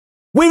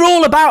We're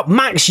all about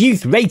max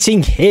youth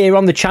rating here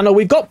on the channel.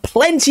 We've got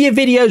plenty of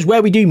videos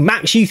where we do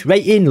max youth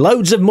rating,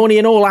 loads of money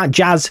and all that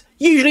jazz,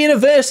 usually in a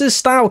versus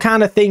style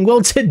kind of thing.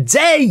 Well,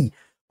 today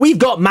we've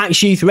got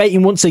max youth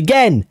rating once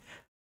again,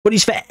 but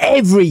it's for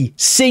every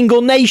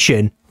single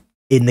nation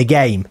in the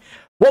game.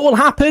 What will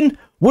happen?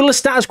 Will the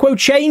status quo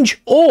change,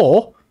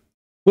 or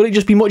will it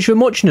just be much for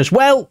muchness?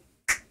 Well,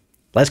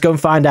 let's go and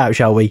find out,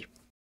 shall we?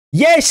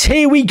 Yes,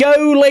 here we go,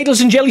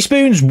 ladles and jelly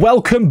spoons.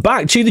 Welcome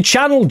back to the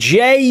channel.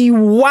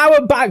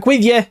 Jayhuahua back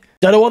with you.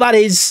 Don't know what that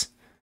is.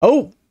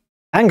 Oh,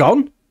 hang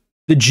on.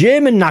 The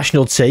German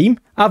national team.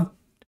 What's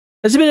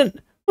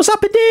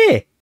happened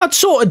here? I'd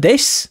sorted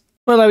this.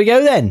 Well, there we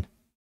go then.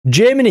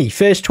 Germany,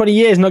 first 20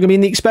 years, not going to be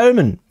in the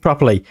experiment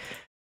properly.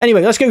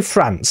 Anyway, let's go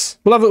France.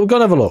 We'll go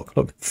and have a look.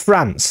 Look,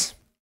 France.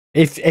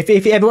 If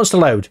it ever wants to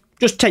load,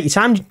 just take your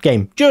time,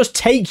 game. Just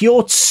take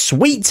your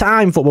sweet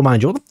time, Football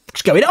Manager. What the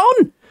fuck's going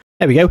on?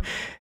 There we go.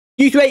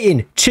 Youth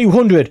rating,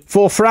 200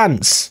 for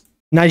France.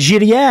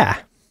 Nigeria,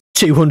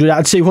 200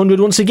 out of 200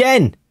 once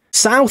again.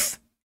 South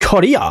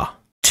Korea,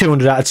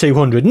 200 out of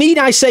 200. Need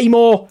I say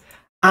more?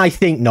 I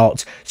think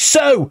not.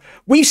 So,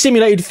 we've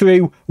simulated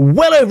through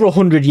well over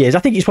 100 years. I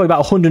think it's probably about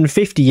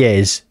 150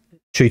 years,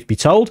 truth be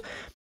told.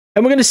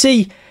 And we're going to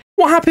see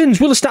what happens.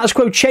 Will the status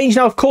quo change?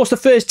 Now, of course, the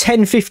first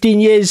 10, 15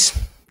 years,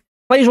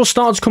 players will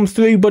start to come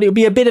through, but it'll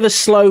be a bit of a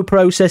slow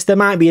process. There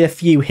might be a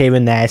few here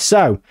and there.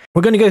 So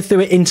we're going to go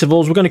through it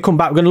intervals. We're going to come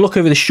back. We're going to look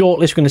over the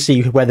shortlist. We're going to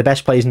see where the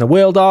best players in the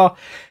world are.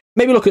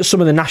 Maybe look at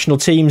some of the national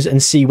teams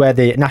and see where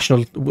the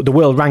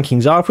world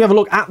rankings are. If we have a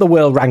look at the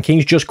world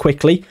rankings just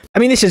quickly, I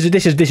mean, this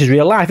is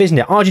real life, isn't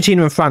it?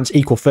 Argentina and France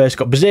equal first.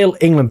 Got Brazil,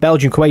 England,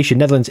 Belgium, Croatia,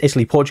 Netherlands,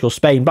 Italy, Portugal,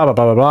 Spain, blah, blah,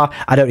 blah, blah, blah.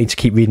 I don't need to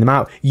keep reading them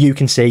out. You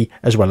can see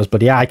as well as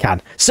bloody I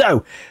can.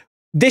 So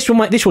this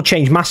will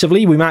change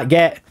massively. We might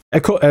get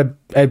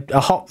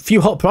a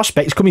few hot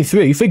prospects coming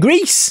through for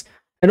Greece,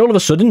 and all of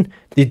a sudden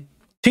the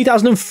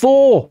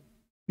 2004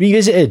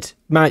 revisited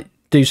might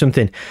do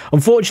something.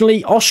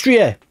 Unfortunately,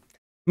 Austria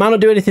might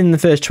not do anything in the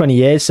first 20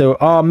 years, so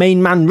our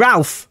main man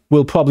Ralph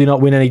will probably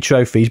not win any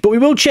trophies, but we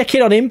will check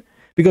in on him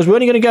because we're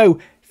only going to go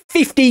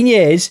 15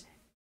 years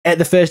at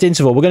the first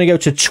interval. We're going to go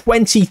to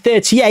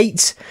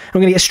 2038. I'm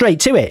going to get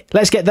straight to it.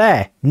 Let's get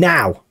there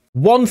now.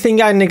 One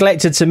thing I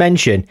neglected to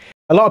mention,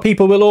 a lot of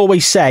people will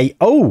always say,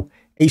 oh,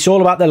 it's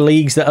all about the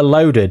leagues that are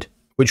loaded,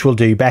 which will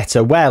do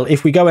better. Well,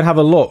 if we go and have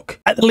a look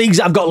at the leagues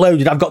that I've got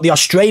loaded, I've got the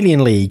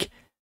Australian League,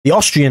 the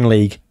Austrian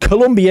League,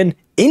 Colombian,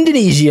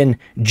 Indonesian,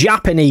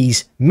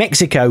 Japanese,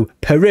 Mexico,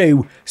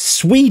 Peru,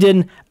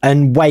 Sweden,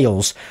 and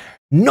Wales.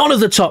 None of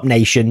the top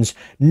nations,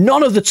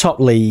 none of the top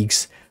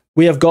leagues.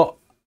 We have got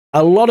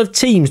a lot of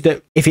teams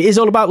that, if it is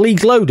all about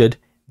leagues loaded,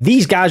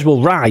 these guys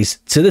will rise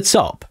to the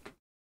top.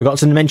 Forgot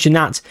to mention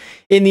that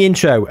in the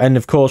intro. And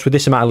of course, with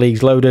this amount of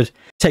leagues loaded, it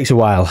takes a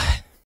while.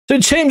 So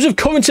in terms of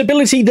current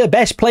ability, the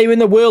best player in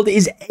the world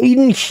is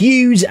Aiden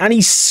Hughes, and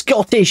he's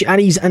Scottish,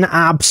 and he's an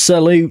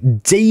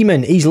absolute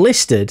demon. He's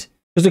listed,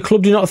 because the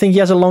club do not think he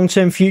has a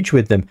long-term future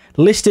with them,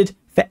 listed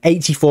for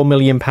 £84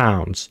 million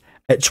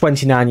at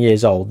 29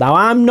 years old. Now,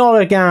 I'm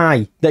not a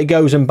guy that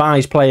goes and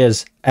buys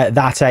players at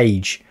that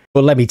age,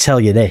 but let me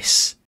tell you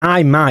this,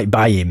 I might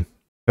buy him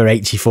for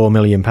 £84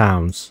 million.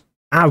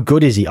 How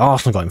good is he?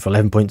 Arsenal got him for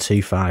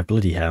 11.25.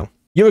 Bloody hell.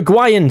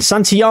 Uruguayan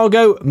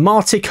Santiago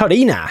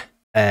Marticarena.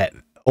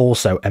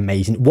 Also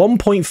amazing.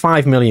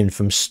 1.5 million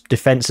from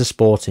Defensa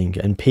Sporting,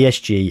 and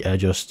PSG are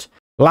just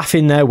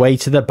laughing their way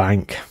to the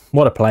bank.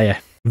 What a player.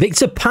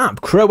 Victor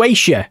Pap,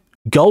 Croatia,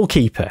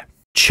 goalkeeper.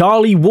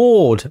 Charlie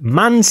Ward,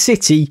 Man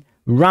City,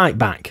 right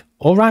back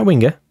or right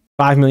winger.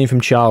 5 million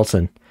from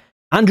Charlton.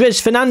 Andres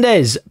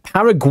Fernandez,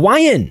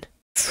 Paraguayan.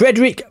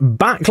 Frederick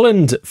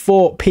Backlund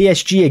for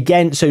PSG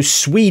again, so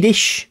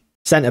Swedish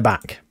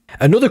centre-back.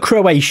 Another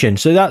Croatian,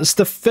 so that's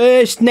the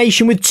first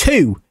nation with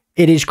two.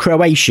 It is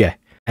Croatia,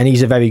 and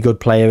he's a very good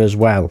player as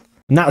well.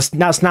 And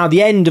that's now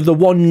the end of the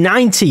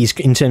 190s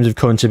in terms of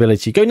current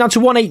ability. Going down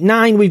to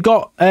 189, we've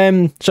got,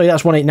 sorry,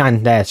 that's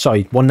 189 there,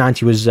 sorry,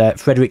 190 was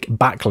Frederick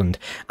Backlund.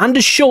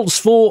 Anders Schultz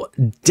for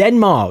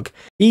Denmark.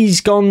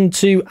 He's gone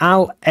to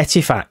Al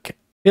Ettifaq. I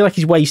feel like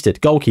he's wasted.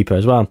 Goalkeeper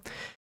as well.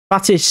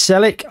 Fatih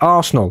Selik,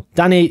 Arsenal.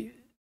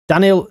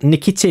 Daniel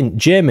Nikitin,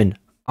 German,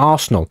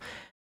 Arsenal.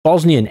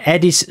 Bosnian,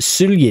 Edis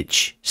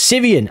Suljic.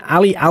 Syrian,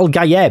 Ali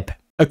Al-Gayeb.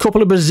 A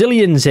couple of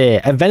Brazilians here.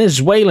 A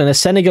Venezuelan, a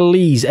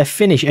Senegalese, a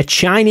Finnish, a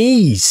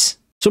Chinese.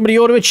 Somebody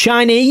order a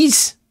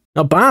Chinese?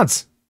 Not bad.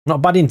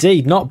 Not bad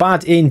indeed. Not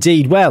bad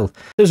indeed. Well,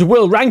 there's a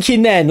world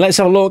ranking then. Let's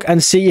have a look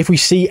and see if we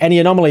see any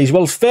anomalies.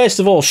 Well,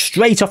 first of all,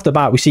 straight off the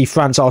bat, we see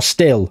France are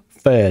still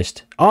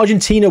first.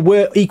 Argentina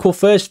were equal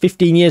first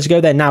 15 years ago.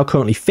 They're now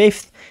currently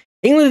fifth.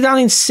 England are down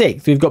in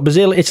sixth. We've got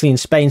Brazil, Italy, and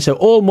Spain. So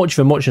all much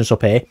for muchness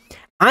up here.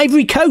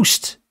 Ivory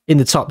Coast in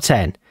the top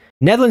 10.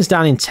 Netherlands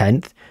down in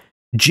 10th.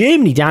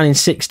 Germany down in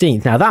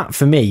 16th. Now that,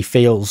 for me,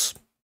 feels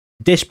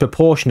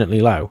disproportionately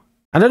low.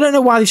 And I don't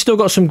know why they've still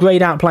got some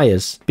greyed out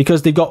players.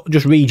 Because they've got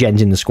just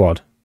regens in the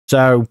squad.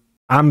 So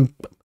I'm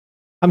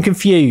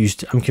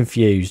confused. I'm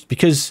confused.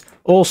 Because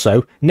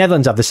also,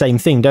 Netherlands have the same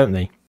thing, don't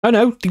they? Oh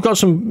no, they've got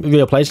some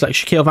real players like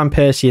Shaquille Van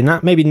Persie and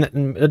that. Maybe, I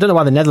don't know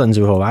why the Netherlands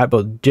are all right,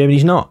 but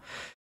Germany's not.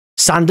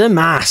 Sander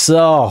Maas,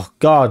 oh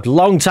God,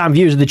 long-time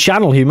viewers of the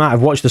channel who might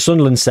have watched the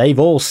Sunderland save,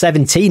 all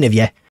 17 of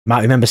you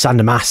might remember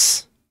Sander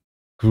Maas.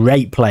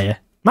 Great player.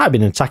 Might have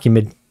been an attacking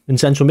mid and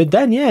central mid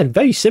then, yeah.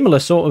 Very similar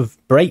sort of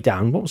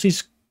breakdown. What was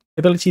his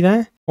ability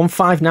there?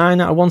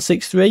 159 out of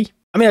 163.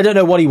 I mean, I don't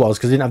know what he was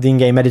because I didn't have the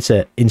in-game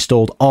editor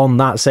installed on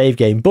that save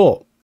game,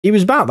 but he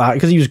was about that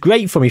because he was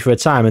great for me for a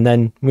time, and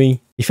then he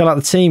fell out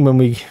of the team when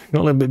we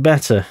got a little bit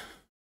better.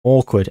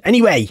 Awkward.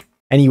 Anyway,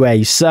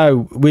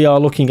 so we are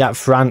looking at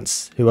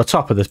France, who are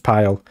top of this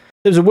pile.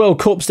 There's a World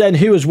Cups then.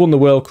 Who has won the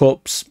World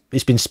Cups?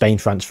 It's been Spain,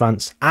 France,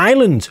 France.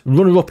 Ireland,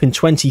 runner-up in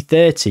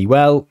 2030.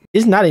 Well,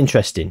 isn't that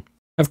interesting?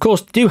 Of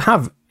course, they do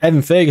have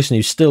Evan Ferguson,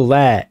 who's still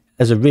there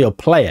as a real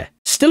player.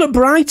 Still at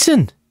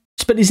Brighton.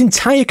 Spent his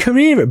entire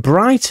career at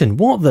Brighton.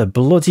 What the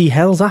bloody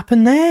hell's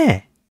happened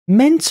there?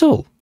 Mental.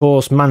 Of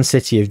course, Man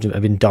City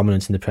have been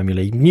dominant in the Premier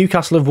League.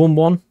 Newcastle have won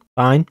one.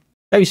 Fine.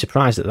 Very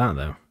surprised at that,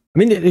 though. I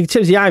mean, in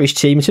terms of the Irish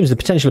team, in terms of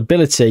the potential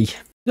ability, they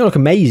don't look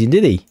amazing,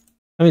 did he?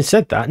 Having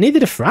said that,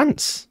 neither do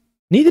France.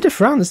 Neither do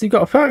France. They've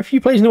got a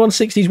few players in the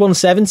 160s,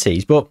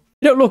 170s, but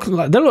they don't look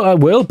like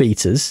world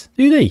beaters,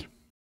 do they?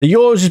 The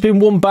Euros has been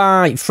won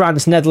by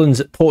France, Netherlands,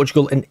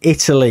 Portugal, and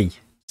Italy.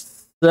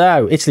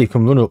 So Italy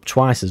can run up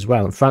twice as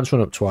well, and France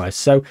run up twice.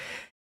 So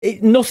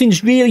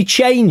nothing's really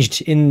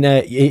changed in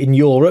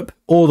Europe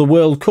or the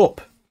World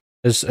Cup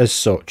as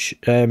such.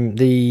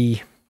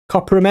 The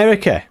Copa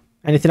America,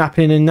 anything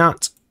happening in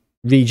that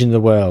region of the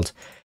world?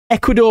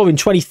 Ecuador in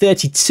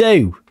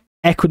 2032.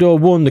 Ecuador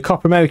won the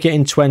Copa America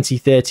in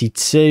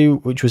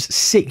 2032, which was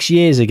 6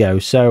 years ago.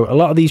 So a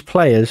lot of these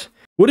players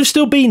would have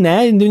still been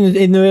there in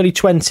the early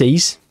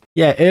 20s.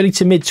 Yeah, early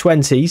to mid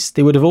 20s.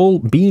 They would have all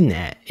been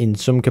there in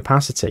some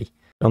capacity.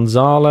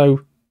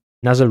 Gonzalo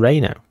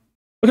Nazareno.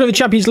 Looking at the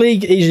Champions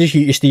League,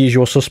 it's the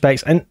usual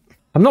suspects. And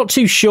I'm not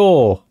too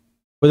sure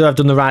whether I've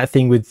done the right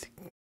thing with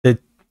the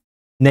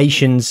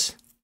nations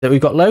that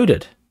we've got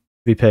loaded, to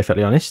be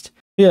perfectly honest.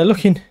 Yeah,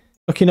 looking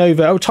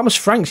over. Oh, Thomas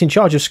Frank's in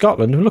charge of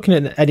Scotland. We're looking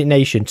at the Edit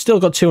Nation. Still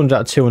got 200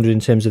 out of 200 in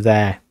terms of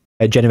their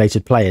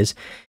generated players.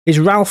 Is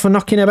Ralph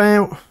knocking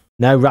about?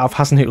 No, Ralph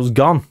hasn't. It was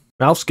gone.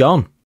 Ralph's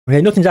gone.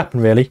 Okay, nothing's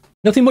happened really.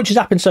 Nothing much has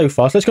happened so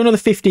far. So let's go another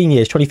 15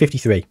 years,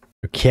 2053.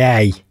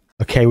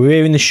 Okay, we're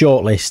here in the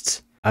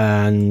shortlist.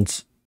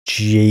 And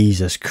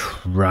Jesus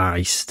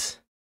Christ.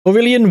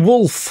 Aurelian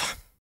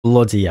Wolf.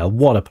 Bloody hell,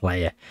 what a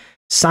player.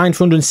 Signed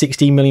for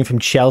 116 million from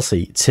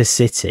Chelsea to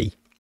City.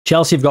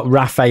 Chelsea have got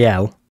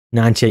Raphael.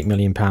 98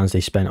 million pounds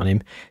they spent on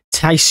him.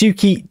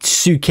 Taisuke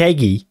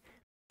Tsukegi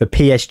for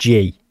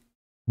PSG.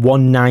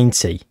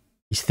 190.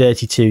 He's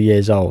 32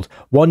 years old.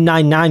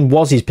 199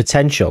 was his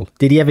potential.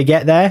 Did he ever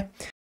get there?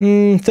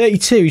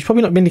 32. He's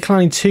probably not been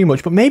declining too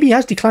much, but maybe he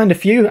has declined a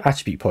few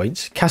attribute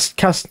points.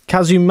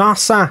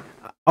 Kazumasa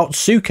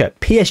Otsuka.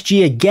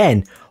 PSG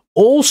again.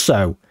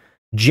 Also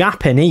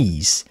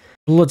Japanese.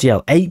 Bloody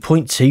hell.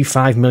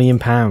 8.25 million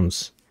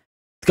pounds.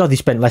 God, they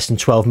spent less than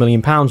 12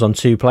 million pounds on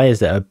two players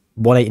that are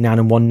 189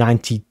 and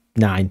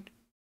 199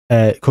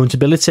 current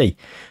ability.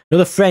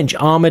 Another French,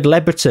 Ahmed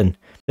Lebreton,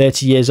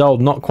 30 years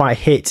old, not quite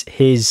hit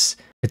his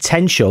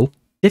potential.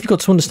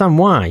 Difficult to understand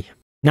why.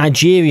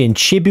 Nigerian,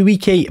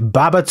 Chibuike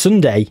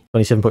Babatunde,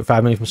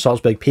 27.5 million from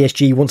Salzburg,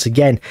 PSG once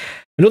again.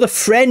 Another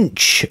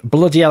French,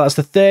 bloody hell, that's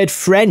the third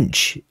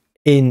French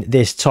in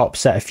this top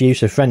set of few.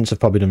 So French have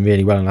probably done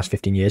really well in the last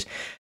 15 years.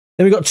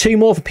 Then we've got two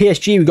more for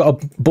PSG. We've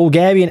got a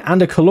Bulgarian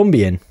and a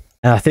Colombian.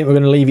 I think we're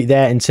going to leave it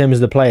there in terms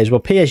of the players. Well,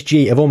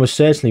 PSG have almost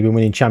certainly been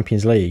winning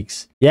Champions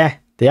Leagues. Yeah,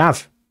 they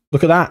have.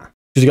 Look at that.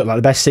 Because they've got like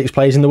the best 6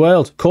 players in the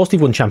world. Of course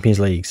they've won Champions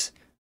Leagues.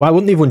 Why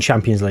wouldn't they have won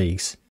Champions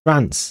Leagues?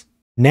 France.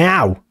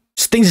 Now,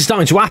 things are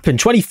starting to happen.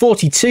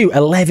 2042,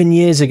 11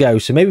 years ago.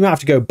 So maybe we might have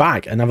to go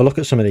back and have a look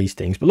at some of these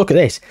things. But look at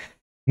this.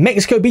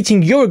 Mexico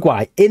beating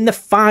Uruguay in the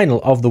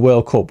final of the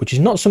World Cup, which is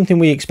not something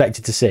we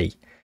expected to see.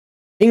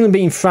 England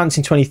beating France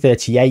in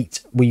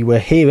 2038. We were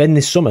here in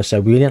this summer, so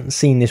we hadn't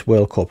seen this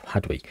World Cup,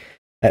 had we?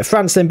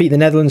 France then beat the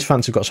Netherlands.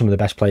 France have got some of the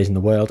best players in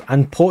the world.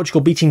 And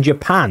Portugal beating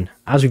Japan.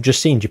 As we've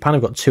just seen, Japan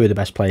have got 2 of the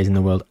best players in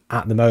the world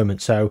at the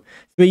moment. So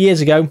 3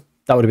 years ago,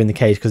 that would have been the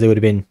case because they would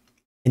have been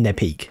in their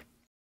peak.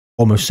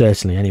 Almost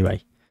certainly,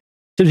 anyway.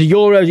 In terms of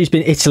Euros, it's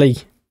been Italy,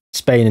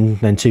 Spain, and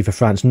then 2 for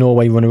France.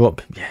 Norway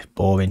runner-up. Yeah,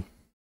 boring.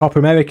 Copa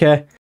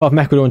America, apart from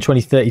Ecuador in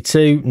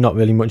 2032, not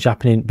really much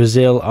happening.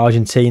 Brazil,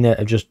 Argentina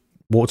have just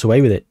walked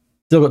away with it.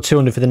 Still got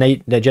 200 for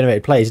their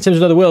generated players. In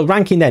terms of the world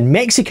ranking then,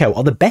 Mexico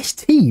are the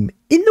best team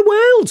in the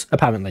world,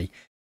 apparently.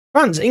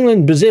 France,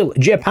 England, Brazil,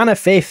 Japan are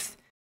 5th.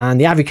 And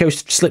the Ivory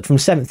Coast slipped from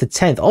 7th to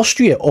 10th.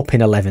 Austria up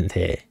in 11th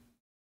here.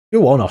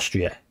 Who won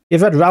Austria?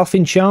 You've had Ralph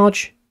in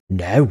charge?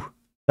 No. You've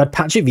had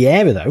Patrick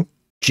Vieira, though.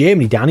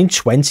 Germany down in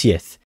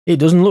 20th. It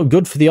doesn't look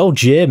good for the old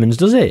Germans,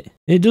 does it?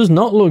 It does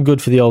not look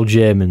good for the old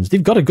Germans.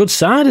 They've got a good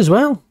side as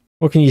well.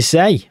 What can you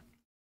say?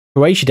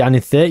 Croatia down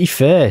in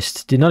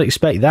 31st. Did not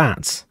expect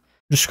that.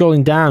 Just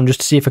scrolling down just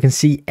to see if I can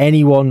see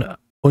anyone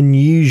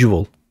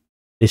unusual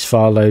this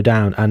far low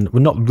down. And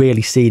we're not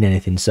really seeing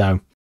anything. So,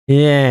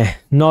 Yeah,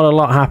 not a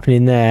lot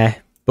happening there.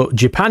 But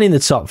Japan in the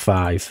top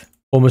 5.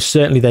 Almost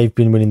certainly they've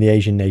been winning the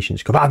Asian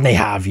Nations Cup. And they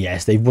have,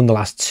 yes. They've won the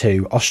last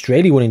 2.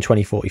 Australia won in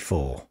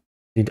 2044.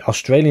 The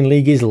Australian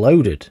League is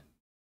loaded.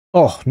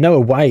 Oh,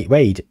 Noah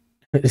Wade.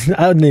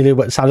 I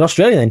nearly sounded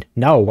Australian then.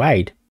 Noah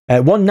Wade.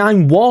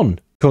 191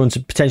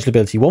 current potential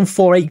ability.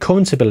 148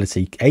 current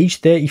ability. Age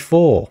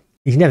 34.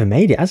 He's never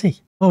made it, has he?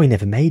 Oh, he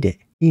never made it.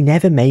 He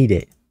never made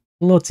it.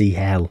 Bloody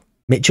hell.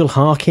 Mitchell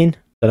Harkin.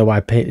 Don't know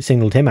why I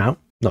singled him out.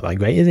 Not that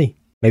great, is he?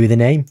 Maybe the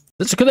name.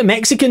 Let's look at the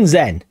Mexicans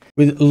then.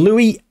 With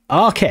Luis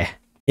Arce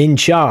in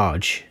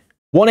charge.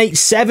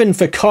 187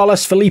 for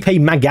Carlos Felipe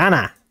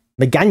Magana.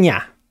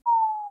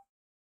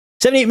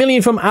 78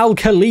 million from Al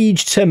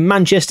Khalij to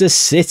Manchester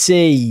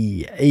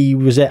City. He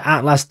was at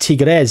Atlas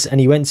Tigres and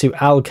he went to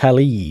Al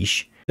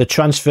Khalij. The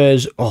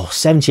transfers,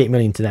 78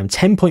 million to them.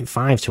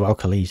 10.5 to Al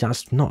Khalij.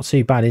 That's not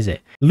too bad, is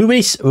it?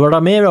 Luis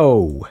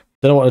Romero.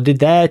 Don't know what I did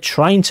there.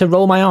 Trying to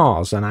roll my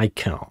R's and I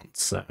can't.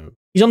 So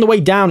he's on the way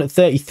down at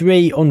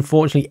 33.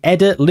 Unfortunately,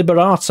 Eder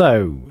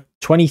Liberato.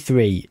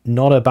 23.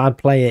 Not a bad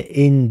player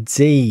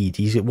indeed.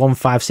 He's at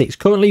 156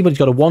 currently, but he's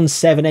got a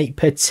 178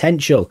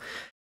 potential.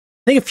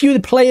 I think a few of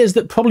the players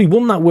that probably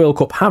won that World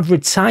Cup have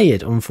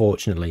retired,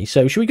 unfortunately.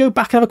 So should we go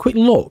back and have a quick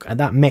look at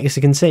that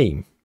Mexican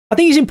team? I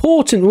think it's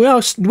important. We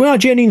are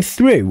journeying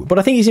through, but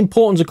I think it's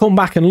important to come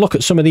back and look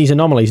at some of these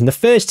anomalies. And the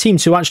first team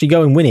to actually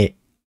go and win it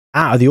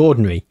out of the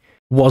ordinary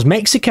was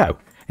Mexico.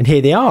 And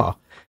here they are.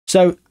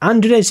 So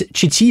Andres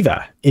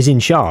Chitiva is in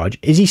charge.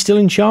 Is he still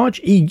in charge?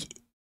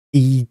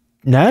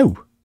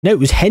 No, it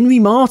was Henry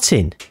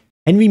Martin.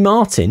 Henry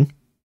Martin,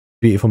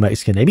 beautiful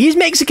Mexican name. He is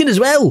Mexican as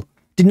well.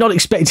 Did not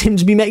expect him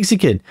to be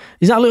Mexican.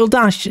 Is that a little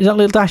dash? Is that a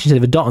little dash instead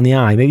of a dot on the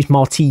I? Maybe it's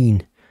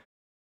Martin,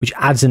 which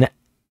adds a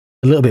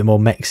little bit more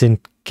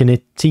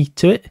Mexicanity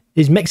to it.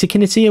 Is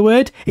Mexicanity a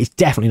word? It's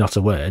definitely not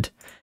a word.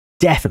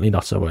 Definitely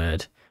not a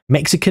word.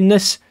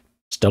 Mexicanness,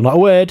 still not a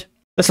word.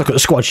 Let's look at the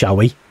squad, shall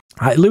we?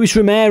 Right, Luis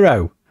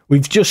Romero.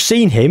 We've just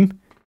seen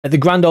him at the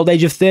grand old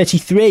age of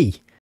 33.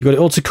 You got it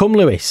all to come,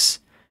 Luis.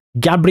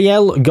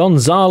 Gabriel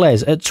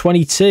Gonzalez at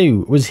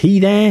 22. Was he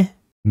there?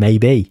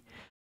 Maybe.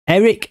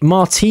 Eric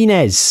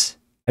Martinez.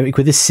 Eric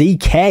with a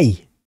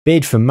CK.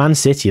 Bid from Man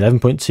City,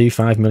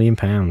 £11.25 million.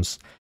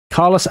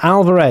 Carlos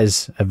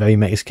Alvarez, a very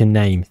Mexican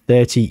name,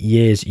 30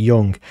 years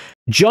young.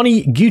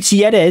 Johnny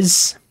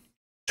Gutierrez,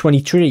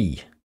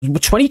 23.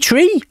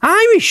 23?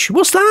 Irish?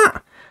 What's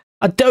that?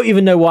 I don't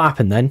even know what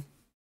happened then.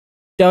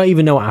 Don't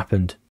even know what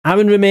happened.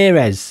 Aaron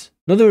Ramirez.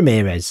 Another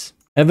Ramirez.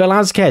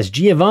 Velazquez.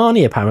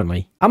 Giovanni,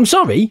 apparently. I'm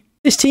sorry.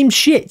 This team's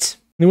shit.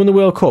 They won the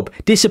World Cup.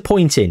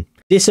 Disappointing.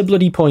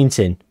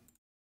 Dis-a-bloody-pointing.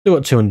 Still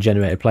got 200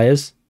 generated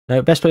players.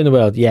 No, best player in the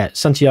world. Yeah,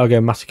 Santiago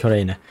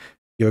Matarrena,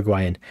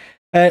 Uruguayan.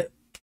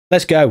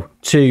 Let's go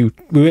to...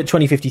 We were at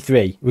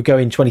 2053. We're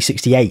going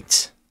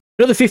 2068.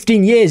 Another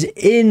 15 years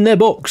in the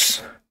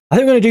books. I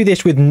think we're going to do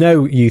this with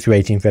no youth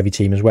rating for every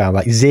team as well.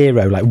 Like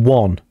 0, like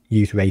 1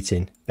 youth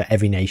rating for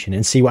every nation.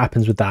 And see what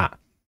happens with that.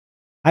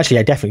 Actually,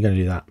 I'm definitely going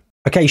to do that.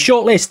 Okay,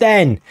 shortlist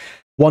then.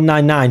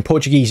 199,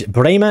 Portuguese,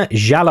 Brema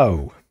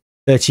Jallo.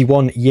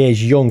 31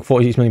 years young,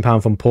 £46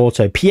 million from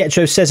Porto.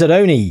 Pietro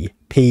Cesaroni,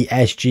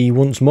 PSG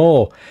once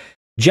more.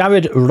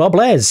 Jared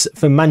Robles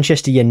from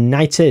Manchester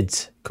United.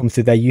 Come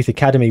through their youth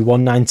academy,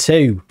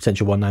 192,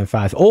 potential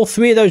 195. All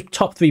three of those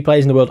top 3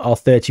 players in the world are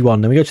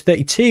 31. Then we go to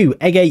 32,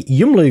 Ege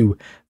Yumlu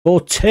for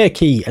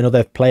Turkey.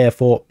 Another player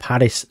for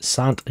Paris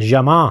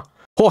Saint-Germain.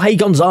 Jorge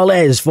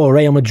Gonzalez for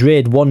Real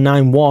Madrid,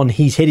 191.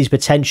 He's hit his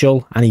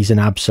potential and he's an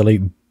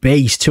absolute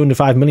beast.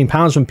 £205 million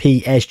from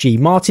PSG.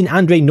 Martin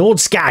Andre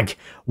Nordskag.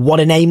 What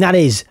a name that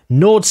is.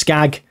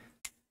 Nordskag.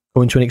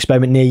 Going to an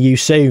experiment near you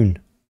soon,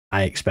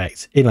 I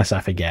expect, unless I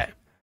forget.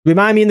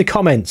 Remind me in the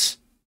comments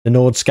the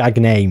Nordskag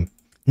name.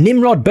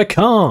 Nimrod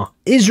Bakar,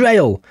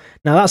 Israel.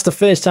 Now that's the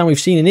first time we've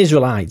seen an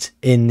Israelite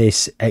in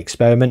this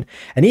experiment.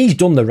 And he's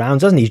done the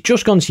rounds, hasn't he? He's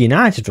just gone to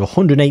United for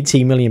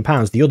 £118 million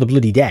the other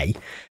bloody day.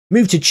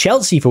 Moved to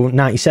Chelsea for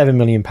 £97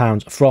 million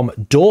from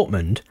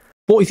Dortmund.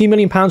 £43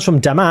 million from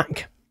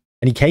Damac.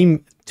 And he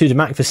came to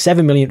Damac for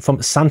 £7 million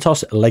from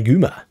Santos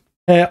Laguna.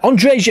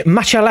 Andrzej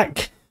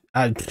Machalak.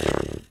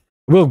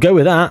 We'll go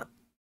with that.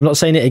 I'm not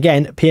saying it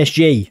again.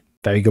 PSG.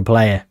 Very good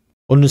player.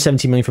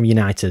 170 million from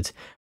United.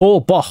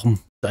 Paul Bochum.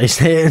 I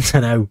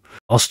don't know.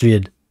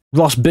 Austrian.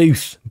 Ross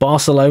Booth.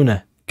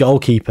 Barcelona.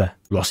 Goalkeeper.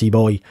 Rossi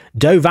boy.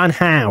 Do Van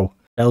Hau.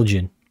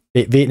 Belgian.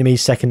 Vietnamese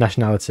second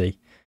nationality.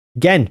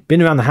 Again,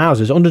 been around the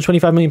houses.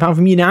 £125 million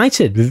from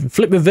United.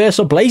 Flip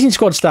reversal blazing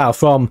squad style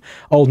from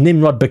old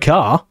Nimrod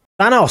Bakar.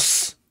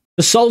 Thanos.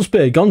 For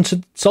Salzburg. Gone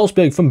to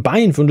Salzburg from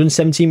Bayern for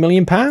 £117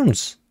 million.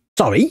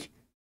 Sorry?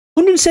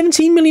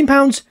 £117 million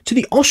to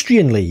the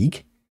Austrian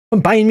league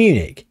from Bayern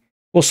Munich.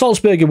 Well,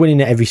 Salzburg are winning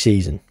it every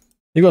season.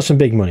 They've got some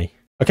big money.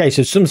 Okay,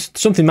 so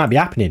something might be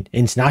happening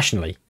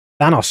internationally.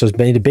 Thanos has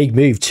made a big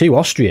move to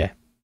Austria.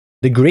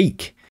 The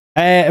Greek.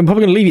 I'm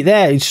probably going to leave it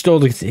there.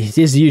 It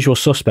is the usual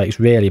suspects,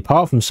 really,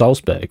 apart from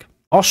Salzburg.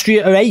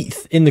 Austria are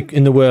 8th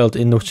in the world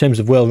in terms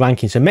of world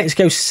ranking. So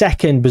Mexico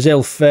 2nd,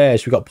 Brazil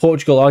 1st. We've got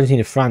Portugal,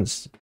 Argentina,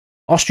 France.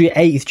 Austria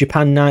 8th,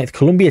 Japan 9th,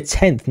 Colombia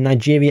 10th,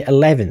 Nigeria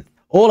 11th.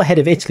 All ahead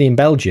of Italy and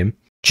Belgium.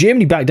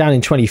 Germany back down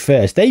in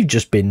 21st. They've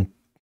just been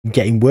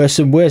getting worse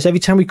and worse every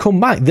time we come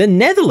back. The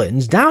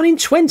Netherlands down in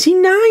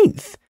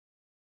 29th.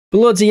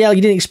 Bloody hell,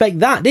 you didn't expect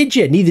that, did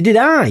you? Neither did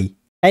I.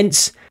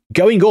 Hence,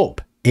 going up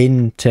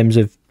in terms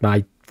of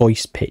my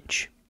voice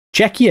pitch.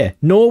 Czechia,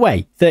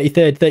 Norway,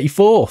 33rd,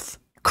 34th.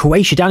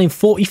 Croatia down in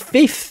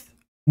 45th.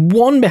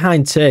 1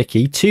 behind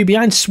Turkey, 2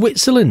 behind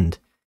Switzerland.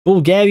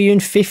 Bulgaria in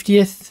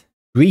 50th.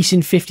 Greece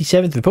in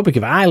 57th. Republic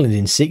of Ireland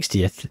in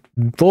 60th.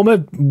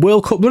 Former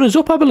World Cup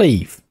runners-up, I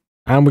believe.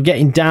 And we're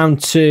getting down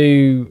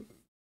to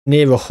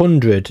near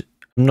 100.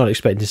 I'm not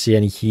expecting to see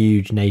any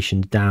huge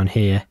nations down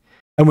here.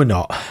 And we're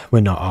not,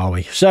 are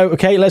we? So,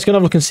 okay, let's go and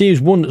have a look and see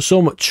who's won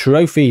some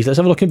trophies. Let's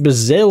have a look at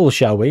Brazil,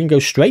 shall we? And go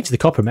straight to the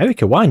Copa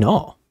America. Why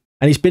not?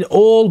 And it's been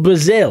all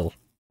Brazil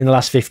in the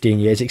last 15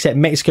 years, except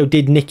Mexico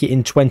did nick it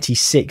in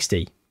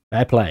 2060.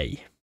 Fair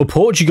play. Well,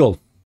 Portugal.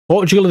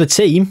 Portugal are the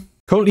team.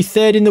 Currently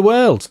 3rd in the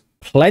world.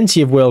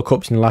 Plenty of World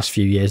Cups in the last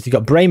few years. They've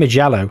got Brahma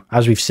Jallo,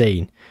 as we've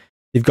seen.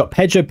 They've got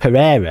Pedro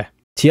Pereira.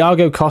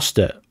 Thiago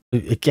Costa.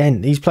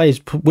 Again, these players,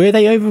 were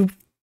they over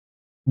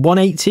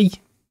 180?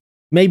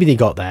 Maybe they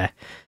got there.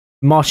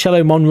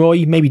 Marcelo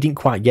Monroy maybe didn't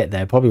quite get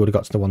there. Probably would have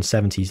got to the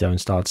 170s though and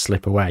started to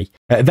slip away.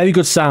 A very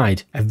good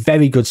side. A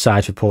very good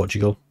side for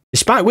Portugal.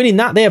 Despite winning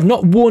that, they have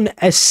not won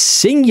a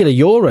singular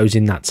Euros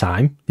in that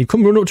time. They've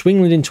come run up to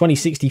England in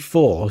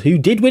 2064. Who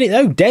did win it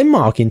though?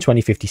 Denmark in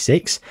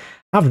 2056.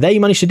 Have they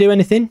managed to do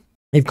anything?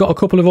 They've got a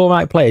couple of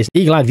alright players.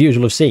 Eagle-eyed viewers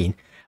will have seen.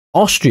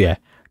 Austria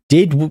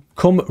did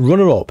come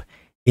runner-up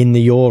in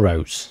the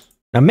Euros.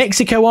 Now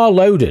Mexico are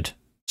loaded.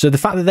 So the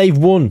fact that they've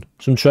won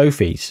some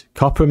trophies,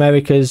 Copa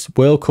Americas,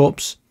 World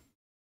Cups,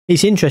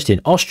 it's interesting.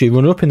 Austria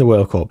run up in the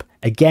World Cup.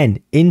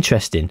 Again,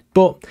 interesting.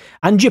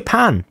 And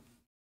Japan.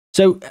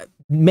 So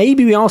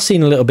maybe we are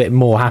seeing a little bit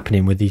more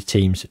happening with these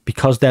teams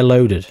because they're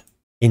loaded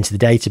into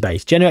the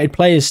database. Generated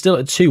players still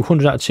at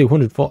 200 out of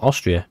 200 for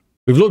Austria.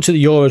 We've looked at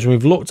the Euros and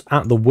we've looked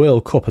at the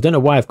World Cup. I don't know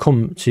why I've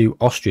come to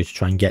Austria to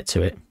try and get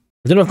to it.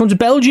 I don't know if I've come to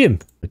Belgium.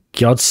 For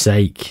God's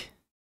sake.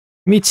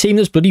 Give me a team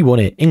that's bloody won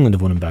it. England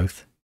have won them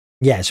both.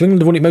 Yeah, so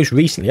England have won it most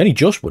recently. Only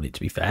just won it, to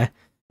be fair.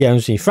 Yeah,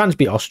 I'm seeing France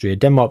beat Austria,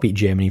 Denmark beat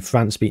Germany,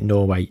 France beat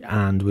Norway,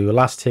 and we were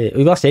last here.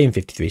 We were last here in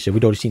 53, so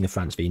we'd already seen the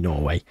France v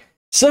Norway.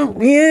 So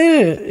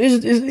yeah,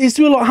 is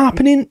there a lot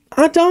happening?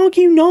 I'd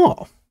argue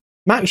not.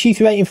 Max youth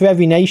rating for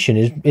every nation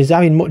is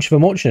having much of a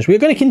muchness. We're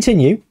going to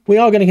continue. We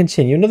are going to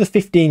continue another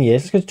 15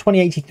 years. Let's go to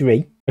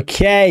 2083.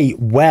 Okay,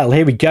 well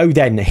here we go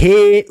then.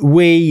 Here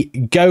we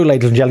go,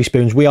 ladies and jelly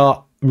spoons. We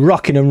are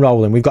rocking and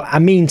rolling. We've got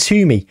Amin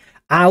Toumi,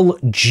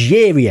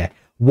 Algeria.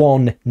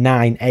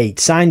 198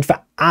 signed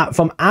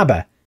from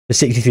ABBA for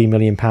 £63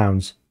 million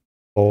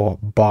for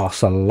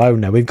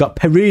Barcelona. We've got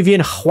Peruvian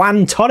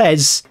Juan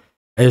Torres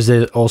as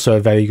also a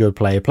very good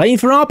player playing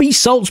for RB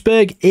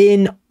Salzburg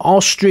in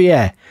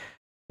Austria.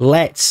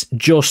 Let's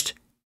just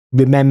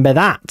remember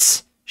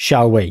that,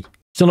 shall we?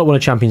 Still not won a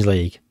Champions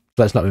League.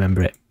 Let's not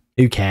remember it.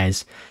 Who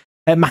cares?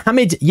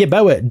 Mohamed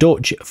Yeboah,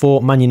 Dutch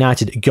for Man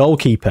United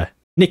goalkeeper.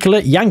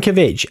 Nikola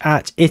Jankovic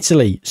at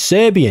Italy,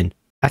 Serbian.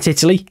 At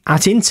Italy,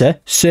 at Inter,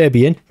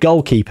 Serbian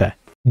goalkeeper.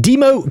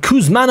 Dimo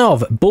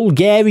Kuzmanov,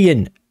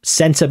 Bulgarian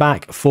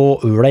centre-back for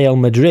Real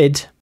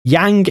Madrid.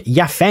 Yang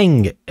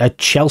Yafeng, a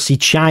Chelsea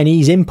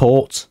Chinese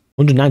import.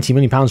 £190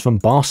 million from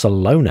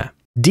Barcelona.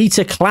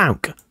 Dieter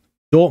Klauk,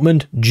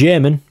 Dortmund,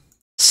 German.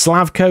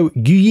 Slavko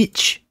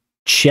Gujic,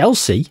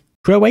 Chelsea,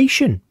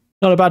 Croatian.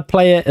 Not a bad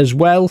player as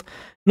well.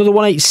 Another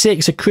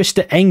 186, a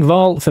Krista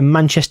Engvall for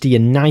Manchester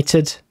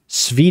United.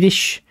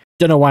 Swedish.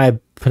 Don't know why I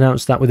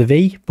pronounced that with a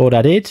V, but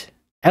I did.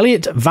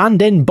 Elliot van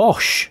den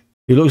Bosch,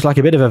 who looks like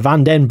a bit of a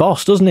Van den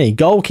Bosch, doesn't he?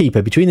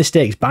 Goalkeeper, between the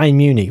sticks, Bayern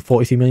Munich,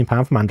 £43 million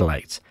from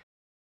Anderlecht.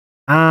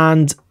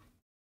 And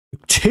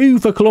 2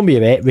 for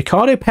Colombia here,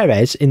 Ricardo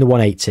Perez in the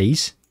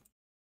 180s,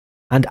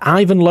 and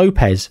Ivan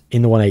Lopez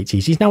in the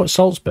 180s. He's now at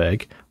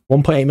Salzburg,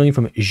 £1.8 million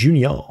from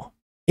Junior.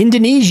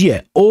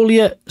 Indonesia,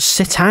 Aulia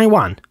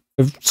Setiawan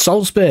of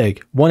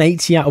Salzburg,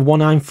 180 out of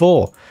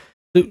 194.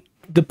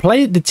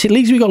 The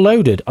leagues we got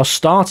loaded are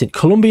starting.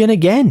 Colombian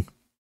again.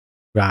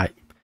 Right.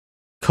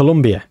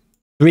 Colombia,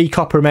 3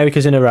 Copa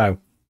Americas in a row.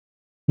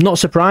 Not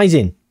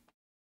surprising.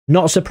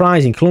 Not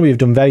surprising. Colombia have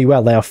done very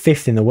well. They are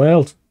 5th in the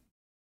world.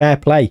 Fair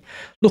play.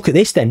 Look at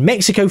this then.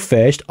 Mexico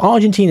 1st,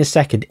 Argentina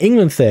 2nd,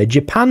 England 3rd,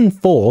 Japan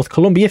 4th,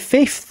 Colombia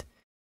 5th.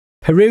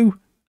 Peru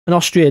and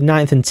Austria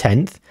 9th and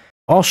 10th.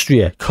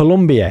 Austria,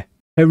 Colombia,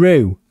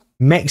 Peru,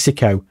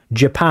 Mexico,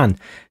 Japan.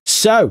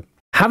 So,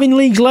 having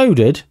leagues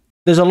loaded,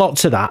 there's a lot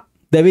to that.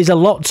 There is a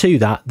lot to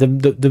that.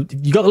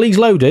 You got the leagues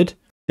loaded.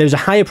 There's a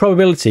higher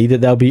probability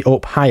that they'll be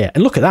up higher.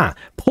 And look at that.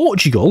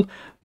 Portugal,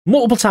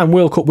 multiple-time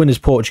World Cup winners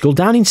Portugal,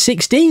 down in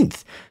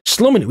 16th.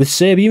 Slumming it with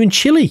Serbia and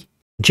Chile.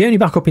 Germany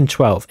back up in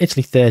 12th.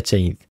 Italy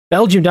 13th.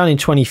 Belgium down in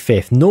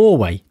 25th.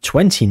 Norway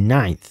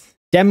 29th.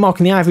 Denmark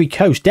and the Ivory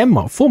Coast.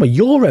 Denmark, former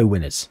Euro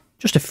winners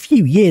just a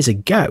few years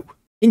ago.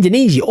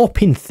 Indonesia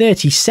up in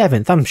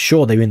 37th. I'm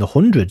sure they were in the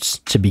hundreds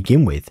to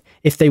begin with.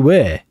 If they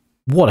were,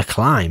 what a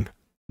climb.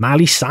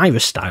 Miley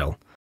Cyrus style.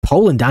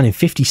 Poland down in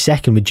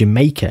 52nd with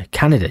Jamaica,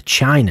 Canada,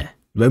 China,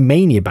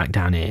 Romania back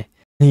down here.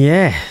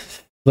 Yeah,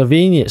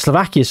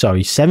 Slovakia,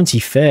 sorry,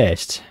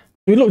 71st.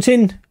 We looked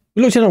in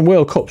on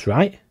World Cups,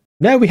 right?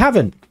 No, we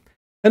haven't.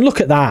 And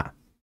look at that.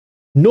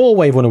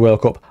 Norway have won a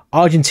World Cup.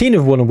 Argentina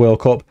have won a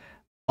World Cup.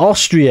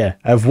 Austria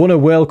have won a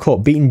World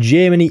Cup, beating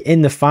Germany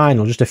in the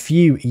final just a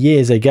few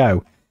years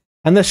ago.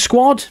 And the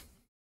squad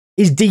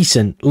is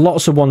decent.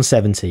 Lots of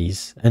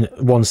 170s and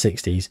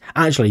 160s.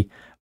 Actually,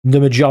 the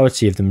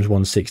majority of them is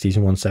 160s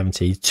and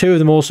 170s. Two of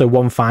them also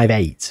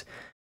 158.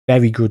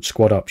 Very good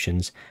squad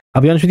options.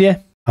 I'll be honest with you,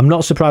 I'm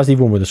not surprised they've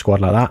won with a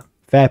squad like that.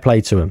 Fair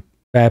play to them.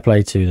 Fair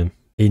play to them.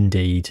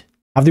 Indeed.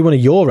 Have they won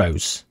a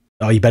Euros?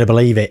 Oh, you better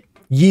believe it.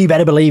 You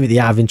better believe it they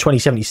have in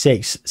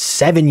 2076,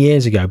 7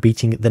 years ago,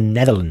 beating the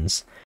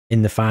Netherlands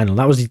in the final.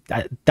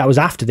 That was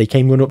after they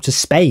came run up to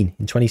Spain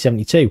in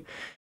 2072.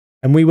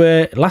 And we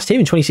were last here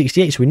in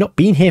 2068, so we've not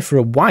been here for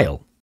a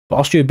while. But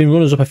Austria have been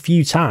runners up a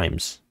few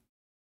times.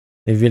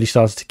 They've really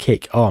started to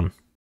kick on.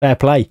 Fair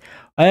play.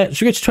 So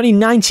we go to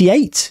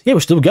 2098. Yeah,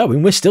 we're still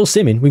going. We're still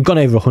simming. We've gone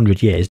over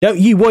 100 years. Don't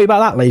you worry about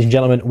that, ladies and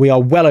gentlemen. We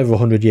are well over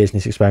 100 years in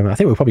this experiment. I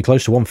think we're probably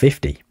close to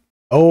 150.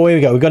 Oh, here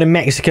we go. We've got a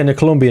Mexican, a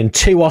Colombian,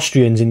 2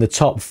 Austrians in the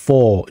top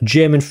 4.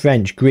 German,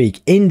 French, Greek,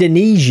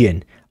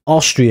 Indonesian,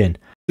 Austrian.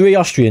 3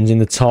 Austrians in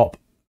the top,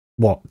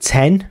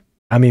 10?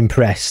 I'm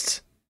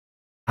impressed.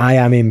 I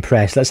am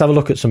impressed. Let's have a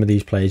look at some of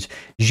these players.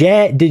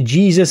 Jair de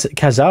Jesus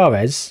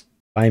Casares,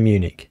 Bayern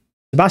Munich.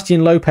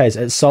 Sebastian Lopez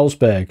at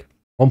Salzburg,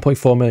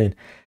 1.4 million.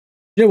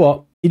 You know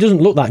what? He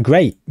doesn't look that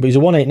great, but he's a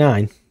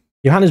 189.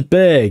 Johannes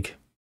Berg,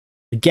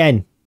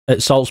 again,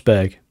 at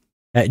Salzburg.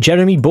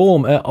 Jeremy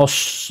Baum at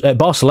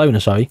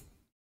Barcelona, sorry.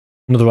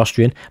 Another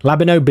Austrian.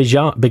 Labino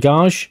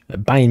Begage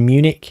at Bayern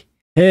Munich.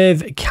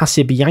 Herve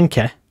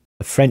Casabianca,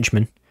 a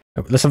Frenchman.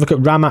 Let's have a look at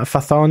Ramat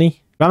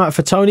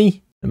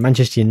Fatoni at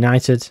Manchester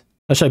United.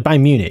 Oh, sorry,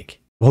 Bayern Munich.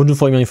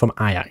 140 million from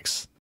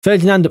Ajax.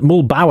 Ferdinand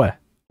Mulbauer.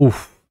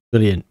 Oof,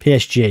 brilliant.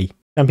 PSG.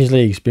 Champions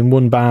League's been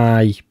won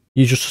by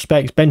usual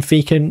suspects.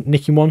 Benfica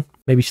nicking one.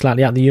 Maybe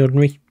slightly out of the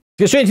ordinary.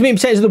 Go straight into meat and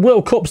potatoes of the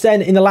World Cups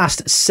then in the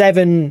last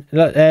 7.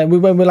 When we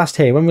were last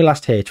here?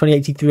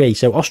 2083.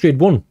 So Austria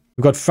had won.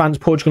 We've got France,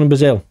 Portugal and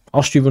Brazil.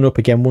 Austria run up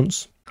again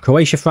once.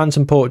 Croatia, France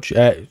and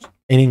in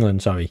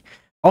England, sorry.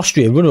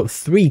 Austria run up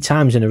 3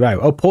 times in a row.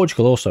 Oh,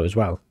 Portugal also as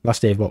well.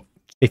 Last year,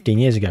 15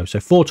 years ago. So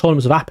 4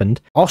 tournaments have happened.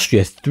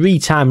 Austria,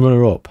 3-time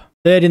runner-up.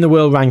 3rd in the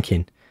world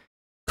ranking.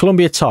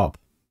 Colombia top.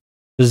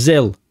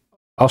 Brazil,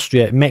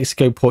 Austria,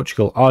 Mexico,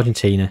 Portugal,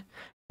 Argentina.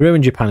 Peru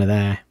and Japan are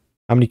there.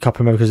 How many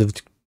Copa Americas have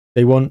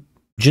they won?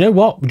 Do you know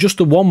what? Just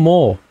the one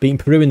more, beating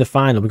Peru in the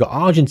final. We've got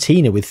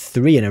Argentina with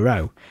 3 in a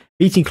row.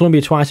 Beating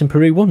Colombia twice and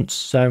Peru once.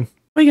 So, what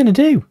are you going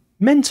to do?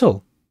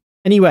 Mental.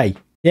 Anyway,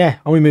 yeah,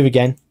 on we move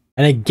again.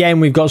 And again,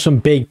 we've got some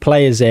big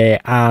players here.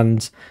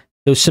 And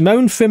there's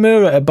Simone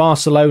Frimura at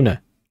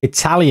Barcelona.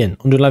 Italian,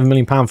 £111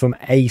 million from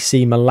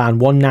AC Milan,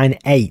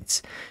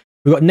 198.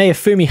 We've got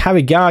Naofumi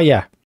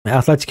Harigaya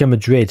at Atletico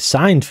Madrid,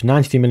 signed for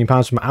 £93 million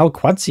from Al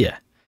Qadsia.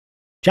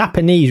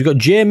 Japanese, we've got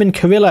German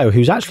Carrillo,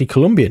 who's actually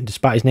Colombian,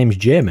 despite his name's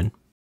German,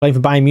 playing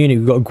for Bayern Munich.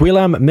 We've got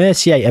Guillaume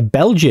Mercier, a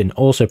Belgian,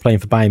 also playing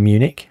for Bayern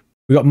Munich.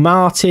 We've got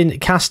Martin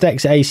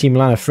Castex at AC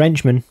Milan, a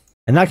Frenchman.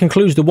 And that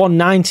concludes the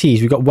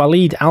 190s. We've got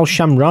Walid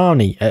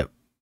Al-Shamrani at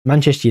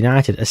Manchester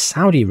United, a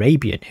Saudi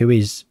Arabian, who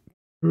is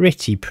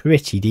pretty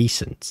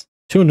decent.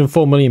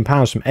 £204 million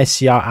from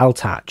SCR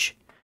Al-Taj.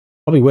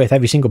 Probably worth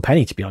every single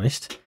penny, to be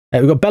honest.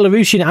 We've got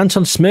Belarusian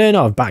Anton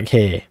Smirnov back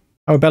here.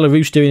 How are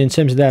Belarus doing in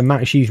terms of their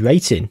max youth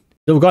rating?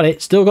 Still got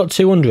it. Still got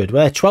 200.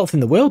 Well, they're 12th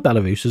in the world,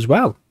 Belarus, as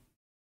well.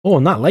 More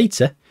on that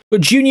later.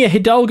 But Junior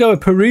Hidalgo, a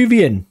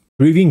Peruvian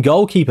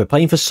goalkeeper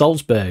playing for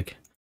Salzburg.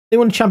 They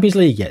won the Champions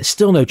League yet?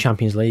 Still no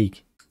Champions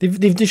League.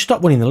 They've just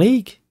stopped winning the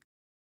league.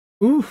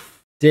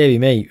 Oof. Deary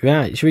me.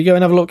 Right, should we go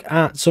and have a look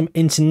at some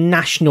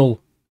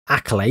international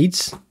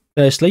accolades?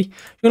 Firstly,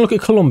 we're going to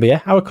look at Colombia.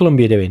 How are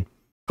Colombia doing?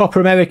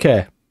 Copa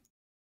America.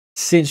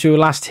 Since we were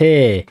last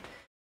here.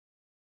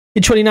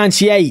 In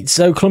 2098,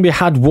 so Colombia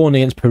had won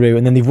against Peru,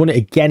 and then they've won it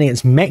again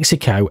against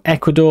Mexico,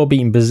 Ecuador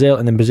beating Brazil,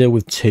 and then Brazil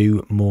with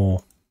 2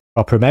 more.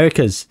 Copa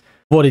Americas.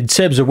 But in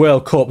terms of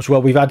World Cups,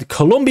 well, we've had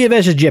Colombia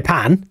versus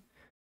Japan.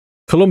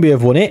 Colombia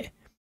have won it.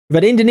 We've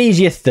had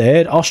Indonesia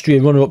 3rd,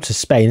 Austria runner up to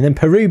Spain, and then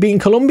Peru beating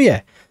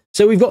Colombia.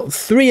 So we've got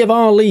 4 of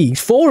our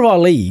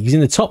leagues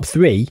in the top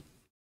 3.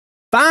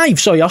 5,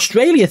 sorry,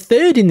 Australia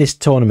 3rd in this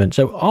tournament.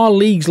 So our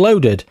leagues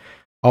loaded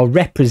are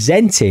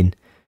representing.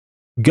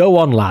 Go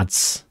on,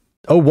 lads.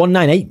 Oh,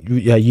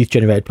 198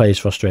 youth-generated players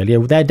for Australia.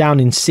 They're down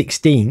in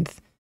 16th.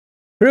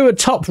 Peru are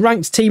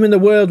top-ranked team in the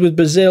world with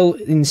Brazil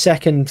in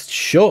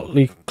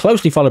 2nd,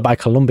 closely followed by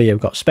Colombia.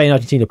 We've got Spain,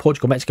 Argentina,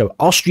 Portugal, Mexico,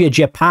 Austria,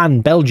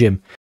 Japan,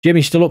 Belgium.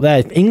 Germany's still up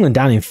there. England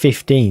down in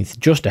 15th,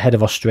 just ahead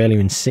of Australia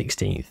in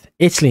 16th.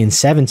 Italy in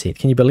 17th.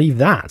 Can you believe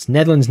that?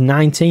 Netherlands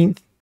 19th.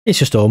 It's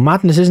just all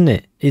madness, isn't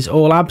it? It's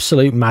all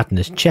absolute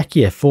madness.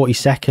 Czechia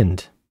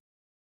 42nd.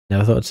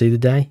 Never thought I'd see the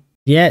day.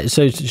 Yeah,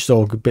 so it's just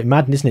all a bit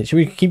mad, isn't it? Should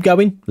we keep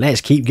going?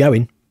 Let's keep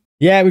going.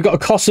 Yeah, we've got a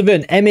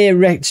Kosovan, Emir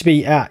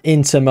Rexby at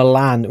Inter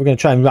Milan. We're going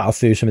to try and rattle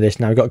through some of this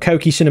now. We've got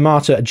Koki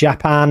Tsunemata at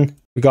Japan.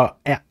 We've got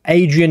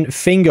Adrian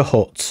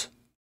Fingerhut,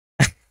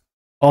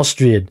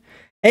 Austrian.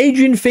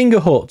 Adrian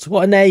Fingerhut,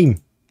 what a name.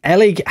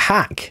 Elig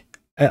Hack,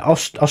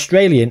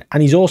 Australian,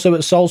 and he's also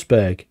at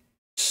Salzburg.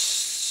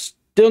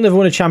 Still never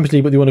won a Champions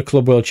League, but they won a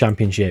Club World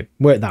Championship.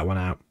 Work that one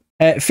out.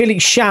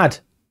 Felix Schad,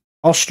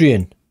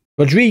 Austrian.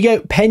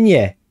 Rodrigo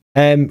Pena,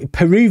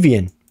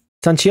 Peruvian.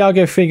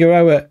 Santiago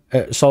Figueroa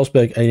at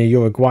Salzburg, a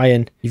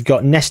Uruguayan. You've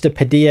got Nestor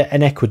Padilla, an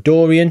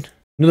Ecuadorian.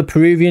 Another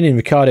Peruvian in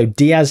Ricardo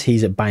Diaz.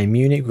 He's at Bayern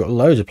Munich. We've got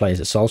loads of players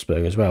at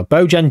Salzburg as well.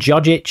 Bojan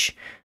Djordjic,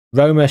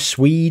 Roma,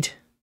 Swede.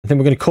 I think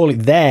we're going to call it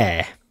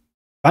there.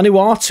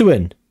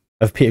 Vanuatuan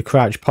of Peter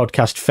Crouch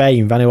podcast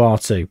fame,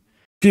 Vanuatu. A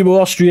few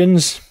more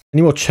Austrians.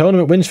 Any more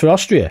tournament wins for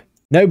Austria?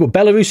 No, but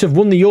Belarus have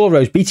won the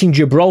Euros, beating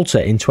Gibraltar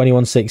in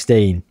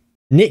 21-16.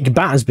 Nick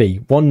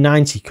Battersby,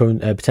 190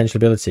 current potential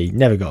ability.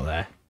 Never got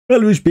there.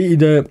 Belarus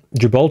beating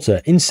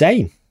Gibraltar.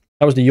 Insane.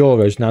 That was the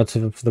Euros now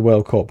for the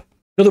World Cup.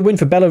 Another win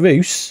for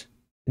Belarus.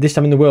 This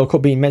time in the World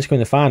Cup, beating Mexico in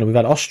the final. We've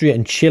had Austria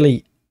and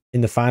Chile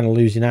in the final,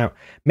 losing out.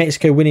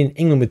 Mexico winning,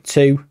 England with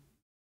 2.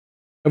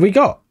 Have we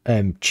got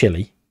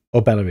Chile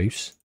or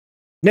Belarus?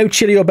 No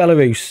Chile or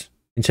Belarus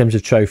in terms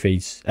of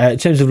trophies. In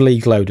terms of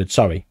league loaded,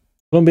 sorry.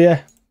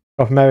 Colombia,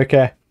 South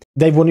America.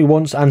 They've won it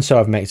once, and so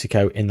have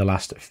Mexico in the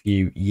last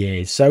few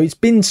years. So it's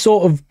been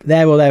sort of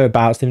there or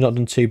thereabouts. They've not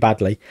done too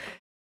badly.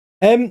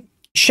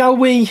 Should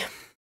we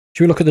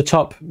look at the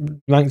top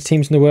ranked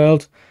teams in the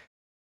world?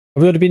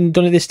 Have we already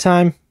done it this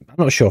time? I'm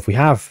not sure if we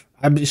have.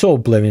 It's all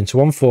blurring into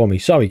one for me.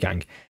 Sorry,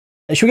 gang.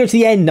 Should we go to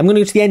the end? I'm going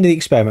to go to the end of the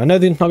experiment. I know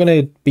there's not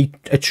going to be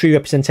a true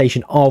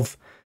representation of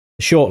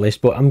the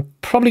shortlist, but I'm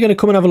probably going to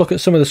come and have a look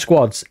at some of the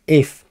squads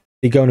if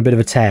they go on a bit of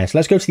a tear. So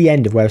let's go to the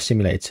end of where I've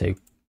simulated to.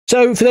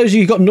 So for those of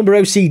you who've got number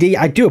OCD,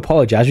 I do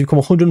apologise. We've come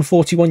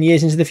 141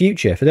 years into the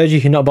future. For those of you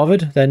who are not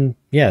bothered, then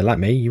yeah, like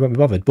me, you won't be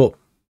bothered. But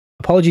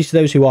apologies to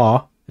those who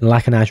are and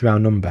like a nice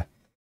round number.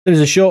 There's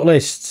a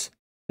shortlist.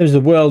 There's the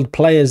world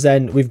players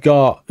then. We've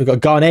got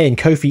Ghanaian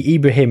Kofi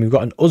Ibrahim. We've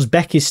got an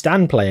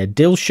Uzbekistan player,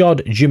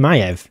 Dilshad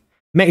Jumayev.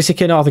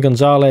 Mexican Arthur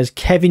Gonzalez.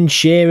 Kevin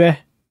Shearer.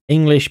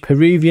 English,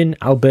 Peruvian,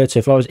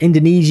 Alberto Flores.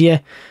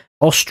 Indonesia,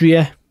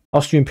 Austria.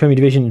 Austrian Premier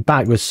Division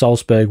back with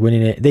Salzburg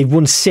winning it. They've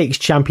won 6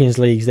 Champions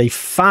Leagues. They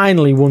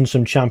finally won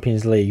some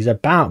Champions Leagues.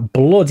 About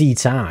bloody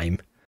time.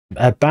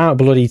 About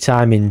bloody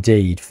time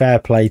indeed. Fair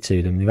play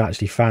to them. They've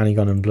actually finally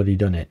gone and bloody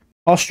done it.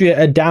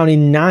 Austria are down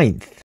in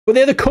 9th. But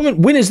they're the current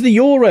winners of the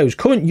Euros.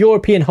 Current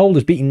European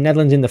holders beating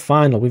Netherlands in the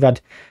final. We've had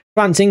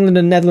France, England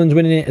and Netherlands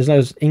winning it, as well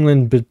as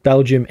England,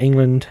 Belgium,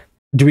 England.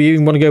 Do we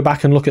even want to go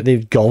back and look at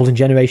the golden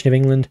generation of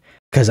England?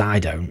 Because I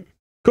don't.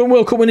 Current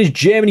World Cup winners,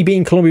 Germany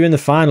beating Colombia in the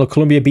final.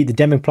 Colombia beat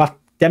the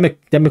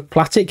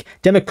Democratic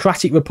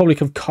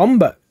Republic of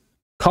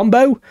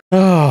Congo.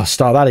 Oh,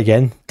 start that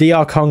again.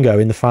 DR Congo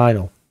in the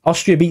final.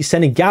 Austria beat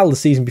Senegal the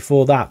season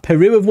before that.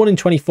 Peru have won in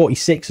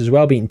 2046 as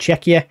well, beating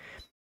Czechia.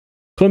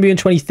 Colombia in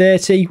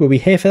 2030, were we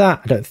here for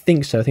that? I don't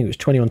think so. I think it was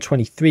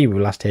 21-23 we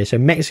were last here. So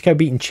Mexico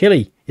beating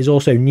Chile is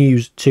also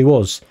news to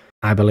us,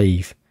 I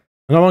believe.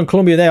 And on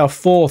Colombia, they are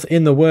 4th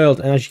in the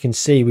world. And as you can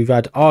see, we've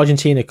had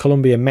Argentina,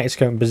 Colombia,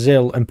 Mexico, and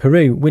Brazil, and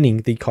Peru winning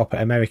the Copa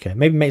America.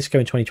 Maybe Mexico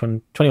in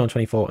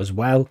 21-24 as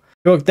well.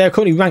 They're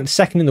currently ranked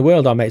 2nd in the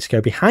world, are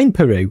Mexico, behind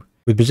Peru,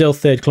 with Brazil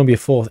 3rd, Colombia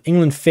 4th,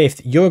 England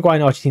 5th, Uruguay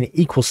and Argentina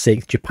equal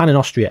 6th, Japan and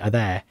Austria are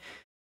there.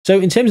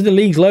 So in terms of the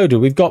leagues loaded,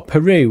 we've got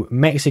Peru,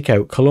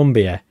 Mexico,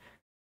 Colombia,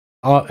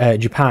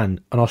 Japan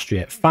and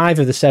Austria. 5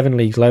 of the 7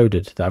 leagues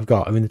loaded that I've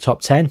got are in the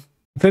top 10.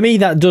 For me,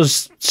 that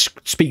does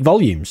speak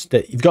volumes.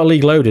 That you've got a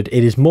league loaded,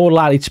 it is more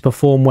likely to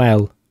perform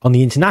well on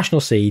the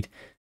international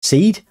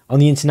on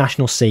the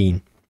international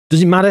scene.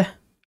 Does it matter?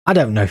 I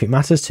don't know if it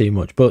matters too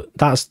much, but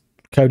that's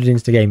coded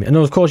into the game. And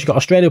of course, you've got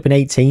Australia up in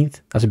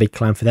 18th. That's a big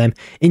climb for them.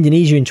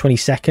 Indonesia in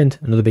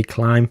 22nd, another big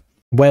climb.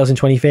 Wales in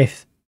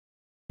 25th.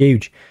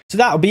 Huge. So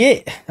that'll be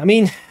it. I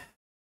mean,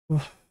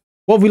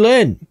 what have we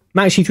learned?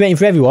 Max youth rating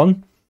for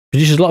everyone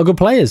produces a lot of good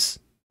players.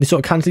 They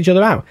sort of cancel each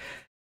other out.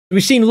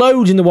 We've seen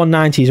loads in the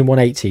 190s and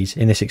 180s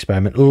in this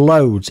experiment.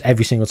 Loads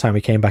every single time we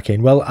came back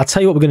in. Well, I'll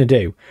tell you what we're going to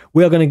do.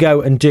 We are going to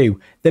go and do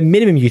the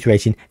minimum youth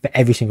rating for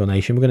every single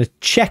nation. We're going to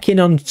check in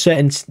on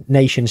certain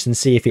nations and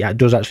see if it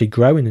does actually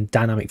grow in a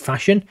dynamic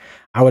fashion.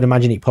 I would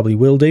imagine it probably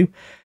will do.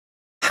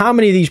 How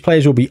many of these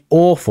players will be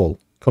awful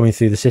coming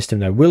through the system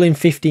though? Will in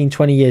 15,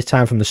 20 years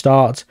time from the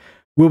start,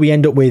 will we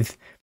end up with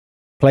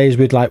players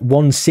with like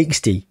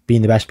 160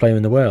 being the best player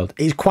in the world?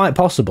 It's quite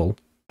possible.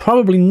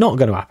 Probably not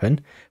going to happen,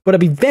 but I'd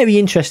be very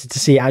interested to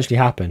see it actually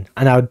happen,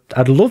 and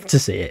I'd love to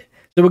see it.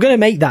 So we're going to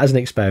make that as an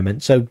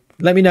experiment. So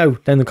let me know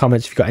down in the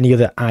comments if you've got any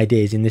other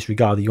ideas in this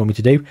regard that you want me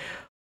to do,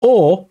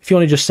 or if you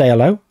want to just say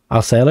hello,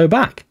 I'll say hello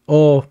back,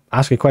 or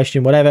ask a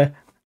question, whatever.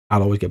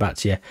 I'll always get back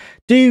to you.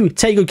 Do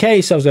take good care of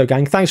yourselves though,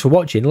 gang. Thanks for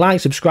watching.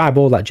 Like, subscribe,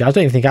 all that jazz. I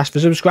don't even think I asked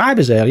for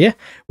subscribers earlier.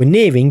 We're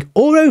nearing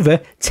or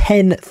over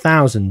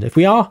 10,000. If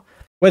we are,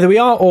 whether we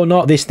are or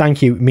not, this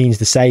thank you means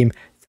the same.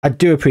 I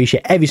do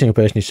appreciate every single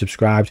person who's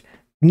subscribed.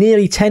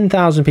 nearly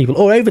 10,000 people,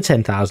 or over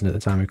 10,000 at the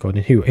time of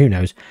recording, who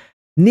knows,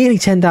 nearly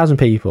 10,000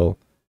 people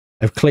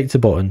have clicked a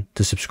button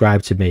to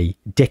subscribe to me,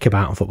 dick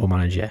about on Football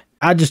Manager.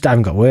 I just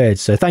haven't got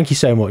words, so thank you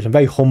so much. I'm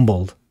very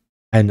humbled,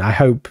 and I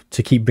hope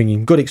to keep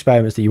bringing good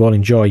experiments that you all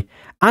enjoy,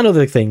 and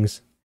other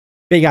things,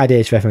 big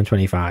ideas for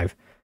FM25.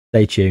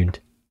 Stay tuned.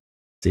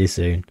 See you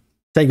soon.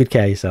 Take good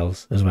care of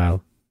yourselves as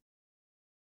well.